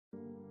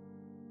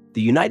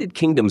The United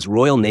Kingdom's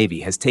Royal Navy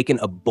has taken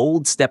a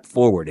bold step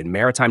forward in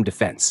maritime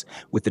defense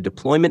with the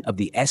deployment of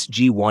the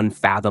SG-1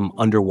 Fathom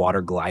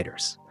underwater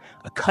gliders,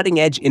 a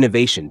cutting-edge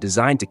innovation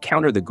designed to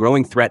counter the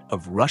growing threat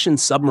of Russian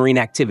submarine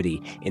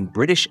activity in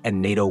British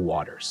and NATO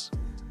waters.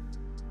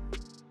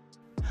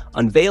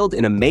 Unveiled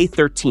in a May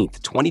 13,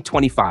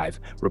 2025,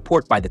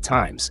 report by The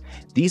Times,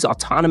 these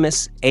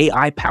autonomous,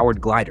 AI-powered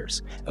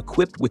gliders,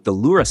 equipped with the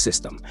Lura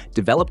system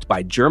developed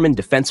by German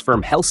defense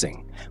firm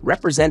Helsing,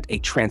 represent a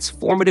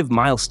transformative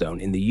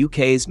milestone in the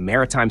UK's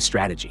maritime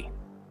strategy.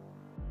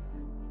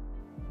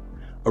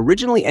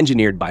 Originally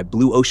engineered by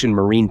Blue Ocean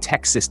Marine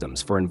Tech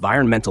Systems for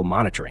environmental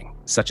monitoring,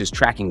 such as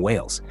tracking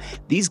whales,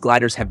 these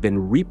gliders have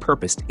been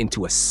repurposed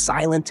into a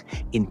silent,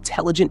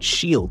 intelligent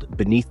shield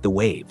beneath the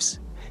waves,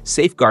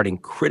 safeguarding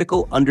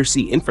critical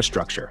undersea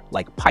infrastructure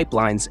like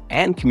pipelines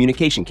and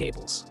communication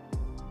cables.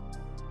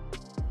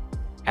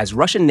 As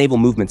Russian naval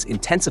movements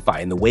intensify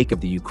in the wake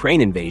of the Ukraine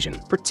invasion,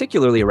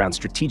 particularly around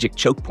strategic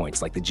choke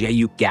points like the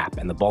GIUK Gap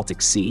and the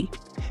Baltic Sea,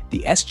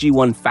 the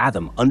SG-1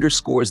 Fathom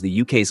underscores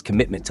the UK's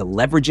commitment to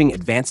leveraging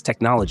advanced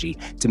technology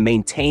to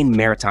maintain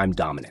maritime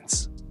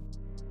dominance.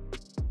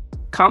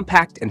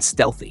 Compact and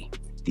stealthy,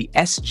 the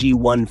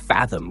SG-1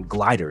 Fathom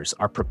gliders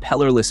are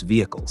propellerless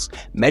vehicles,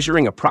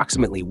 measuring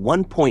approximately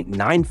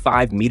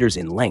 1.95 meters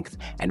in length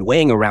and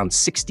weighing around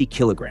 60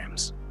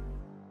 kilograms.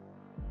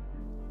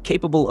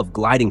 Capable of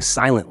gliding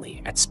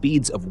silently at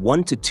speeds of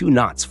 1 to 2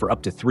 knots for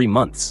up to 3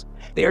 months,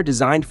 they are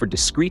designed for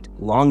discreet,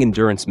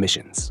 long-endurance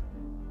missions.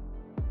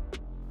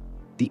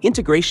 The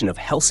integration of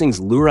Helsing's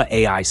Lura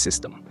AI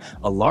system,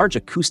 a large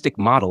acoustic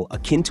model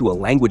akin to a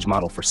language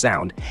model for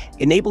sound,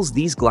 enables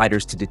these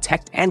gliders to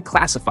detect and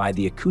classify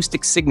the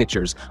acoustic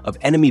signatures of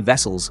enemy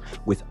vessels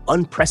with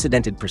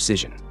unprecedented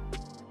precision.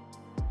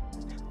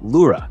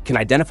 Lura can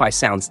identify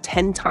sounds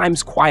 10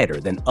 times quieter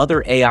than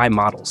other AI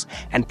models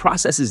and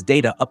processes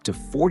data up to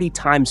 40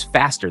 times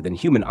faster than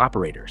human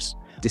operators,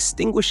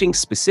 distinguishing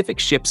specific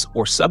ships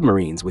or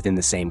submarines within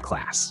the same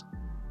class.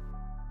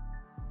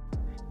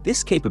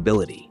 This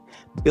capability,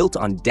 built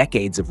on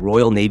decades of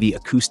Royal Navy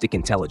acoustic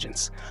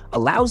intelligence,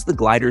 allows the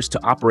gliders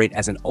to operate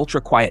as an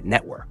ultra-quiet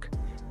network,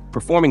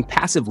 performing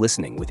passive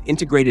listening with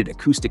integrated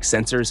acoustic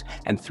sensors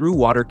and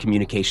through-water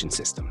communication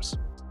systems.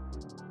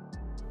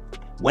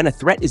 When a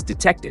threat is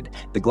detected,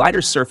 the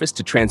gliders surface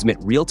to transmit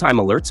real-time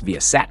alerts via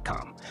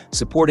SATCOM,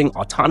 supporting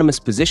autonomous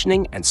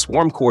positioning and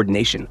swarm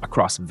coordination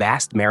across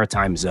vast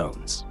maritime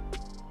zones.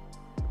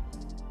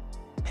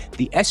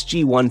 The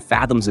SG-1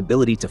 Fathom's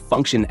ability to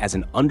function as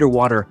an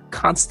underwater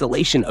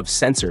constellation of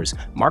sensors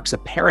marks a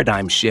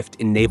paradigm shift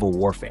in naval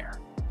warfare.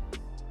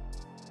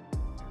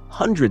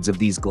 Hundreds of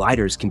these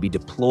gliders can be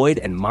deployed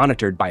and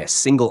monitored by a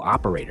single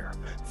operator,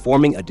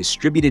 forming a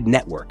distributed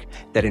network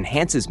that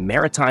enhances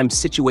maritime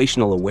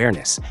situational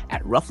awareness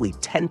at roughly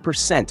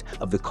 10%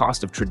 of the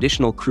cost of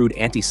traditional crewed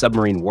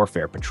anti-submarine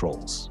warfare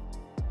patrols.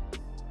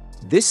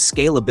 This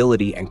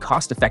scalability and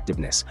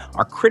cost-effectiveness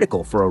are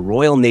critical for a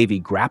Royal Navy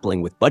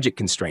grappling with budget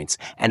constraints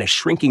and a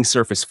shrinking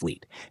surface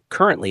fleet,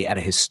 currently at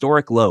a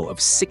historic low of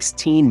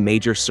 16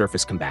 major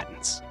surface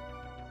combatants.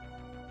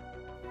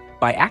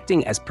 By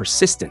acting as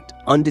persistent,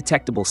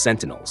 undetectable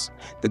sentinels,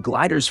 the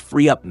gliders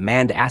free up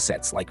manned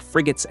assets like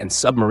frigates and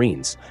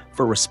submarines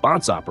for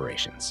response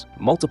operations,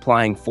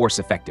 multiplying force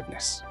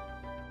effectiveness.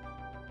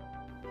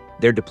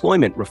 Their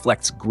deployment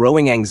reflects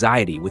growing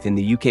anxiety within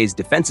the UK's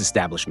defense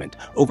establishment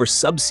over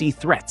subsea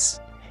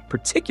threats,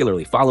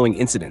 particularly following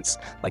incidents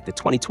like the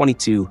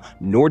 2022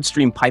 Nord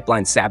Stream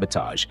pipeline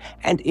sabotage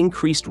and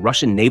increased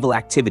Russian naval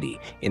activity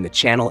in the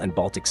Channel and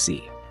Baltic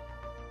Sea.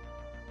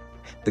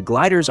 The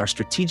gliders are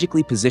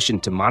strategically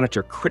positioned to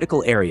monitor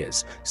critical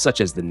areas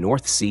such as the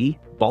North Sea,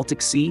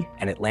 Baltic Sea,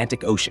 and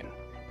Atlantic Ocean,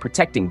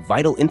 protecting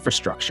vital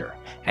infrastructure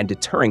and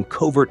deterring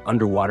covert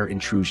underwater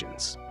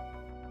intrusions.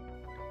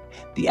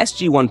 The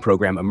SG-1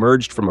 program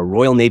emerged from a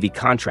Royal Navy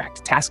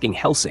contract tasking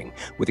Helsing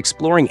with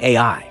exploring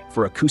AI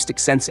for acoustic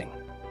sensing,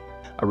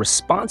 a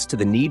response to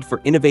the need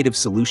for innovative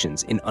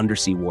solutions in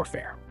undersea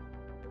warfare.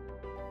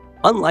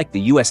 Unlike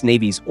the US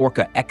Navy's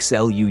Orca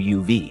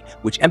XLUUV,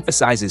 which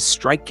emphasizes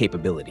strike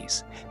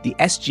capabilities, the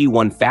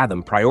SG-1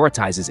 Fathom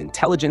prioritizes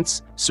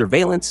intelligence,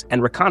 surveillance,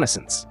 and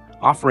reconnaissance,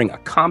 offering a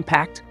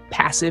compact,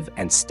 passive,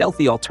 and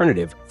stealthy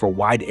alternative for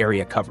wide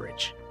area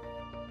coverage.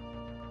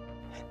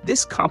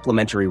 This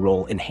complementary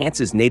role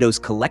enhances NATO's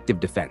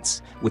collective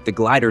defense, with the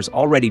gliders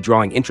already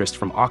drawing interest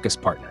from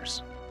AUKUS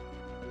partners.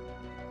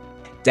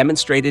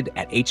 Demonstrated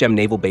at HM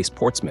Naval Base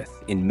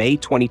Portsmouth in May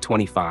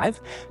 2025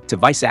 to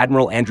Vice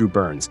Admiral Andrew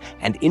Burns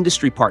and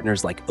industry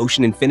partners like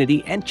Ocean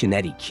Infinity and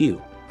Kinetic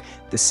Q,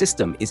 the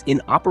system is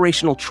in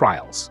operational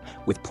trials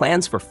with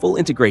plans for full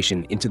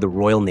integration into the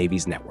Royal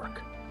Navy's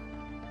network.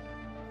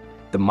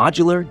 The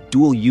modular,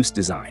 dual-use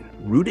design,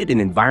 rooted in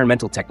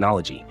environmental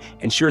technology,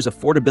 ensures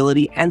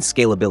affordability and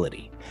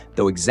scalability,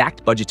 though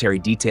exact budgetary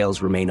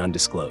details remain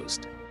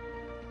undisclosed.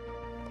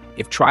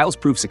 If trials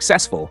prove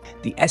successful,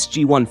 the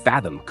SG-1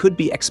 Fathom could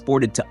be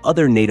exported to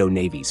other NATO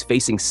navies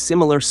facing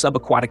similar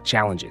subaquatic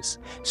challenges,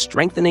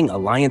 strengthening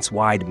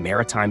alliance-wide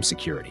maritime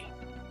security.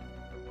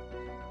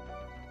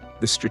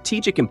 The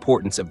strategic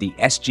importance of the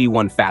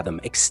SG-1 Fathom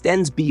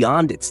extends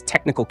beyond its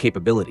technical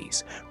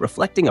capabilities,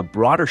 reflecting a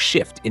broader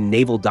shift in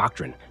naval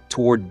doctrine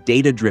toward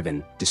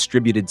data-driven,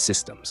 distributed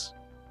systems.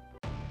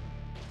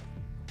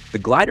 The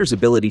glider's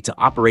ability to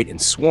operate in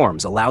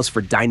swarms allows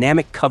for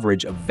dynamic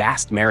coverage of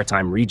vast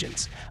maritime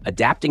regions,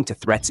 adapting to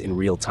threats in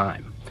real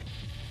time.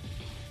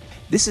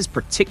 This is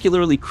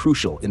particularly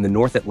crucial in the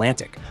North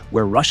Atlantic,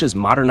 where Russia's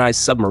modernized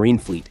submarine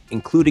fleet,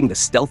 including the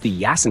stealthy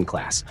Yasin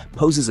class,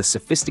 poses a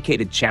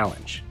sophisticated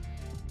challenge.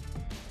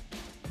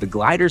 The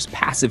glider's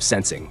passive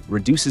sensing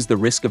reduces the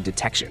risk of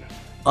detection,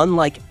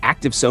 unlike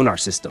active sonar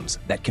systems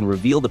that can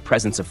reveal the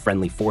presence of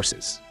friendly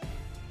forces.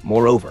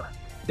 Moreover,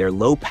 their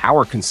low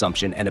power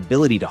consumption and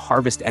ability to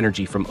harvest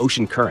energy from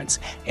ocean currents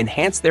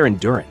enhance their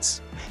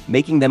endurance,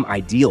 making them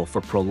ideal for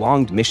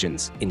prolonged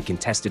missions in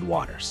contested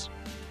waters.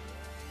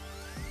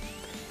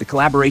 The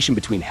collaboration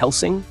between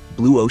Helsing,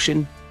 Blue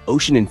Ocean,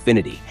 Ocean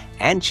Infinity,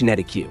 and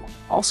GIUK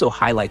also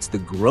highlights the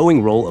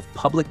growing role of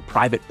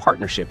public-private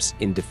partnerships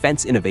in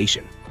defense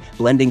innovation,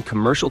 blending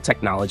commercial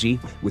technology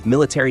with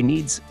military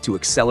needs to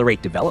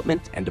accelerate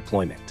development and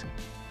deployment.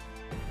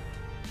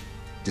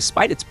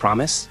 Despite its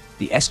promise,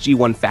 the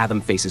SG-1 Fathom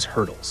faces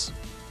hurdles.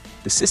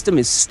 The system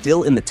is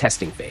still in the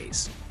testing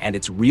phase, and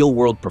its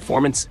real-world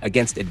performance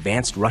against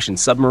advanced Russian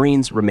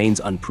submarines remains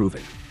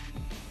unproven.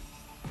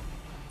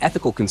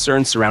 Ethical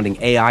concerns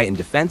surrounding AI in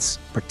defense,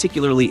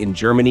 particularly in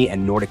Germany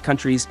and Nordic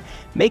countries,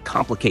 may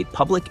complicate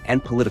public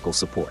and political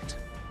support.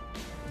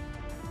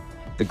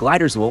 The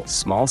glider's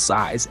small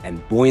size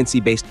and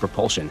buoyancy-based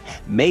propulsion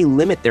may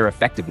limit their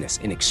effectiveness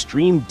in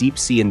extreme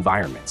deep-sea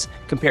environments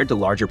compared to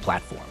larger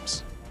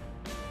platforms.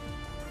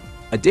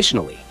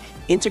 Additionally,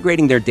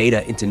 integrating their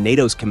data into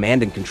NATO's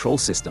command and control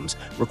systems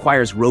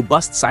requires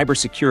robust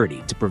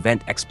cybersecurity to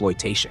prevent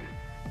exploitation.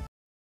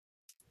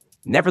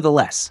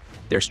 Nevertheless,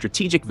 their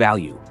strategic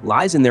value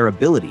lies in their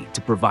ability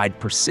to provide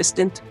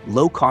persistent,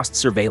 low-cost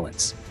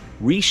surveillance,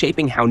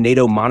 reshaping how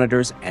NATO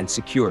monitors and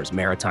secures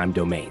maritime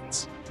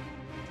domains.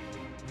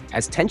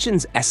 As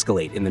tensions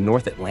escalate in the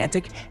North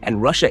Atlantic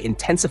and Russia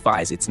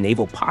intensifies its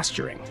naval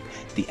posturing,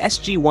 the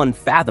SG-1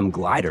 Fathom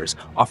gliders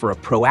offer a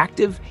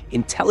proactive,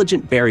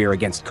 intelligent barrier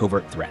against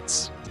covert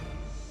threats.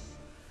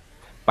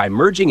 By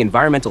merging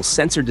environmental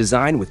sensor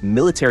design with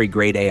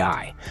military-grade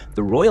AI,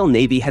 the Royal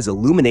Navy has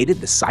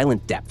illuminated the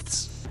silent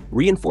depths,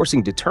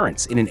 reinforcing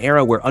deterrence in an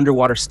era where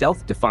underwater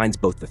stealth defines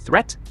both the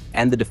threat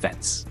and the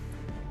defense.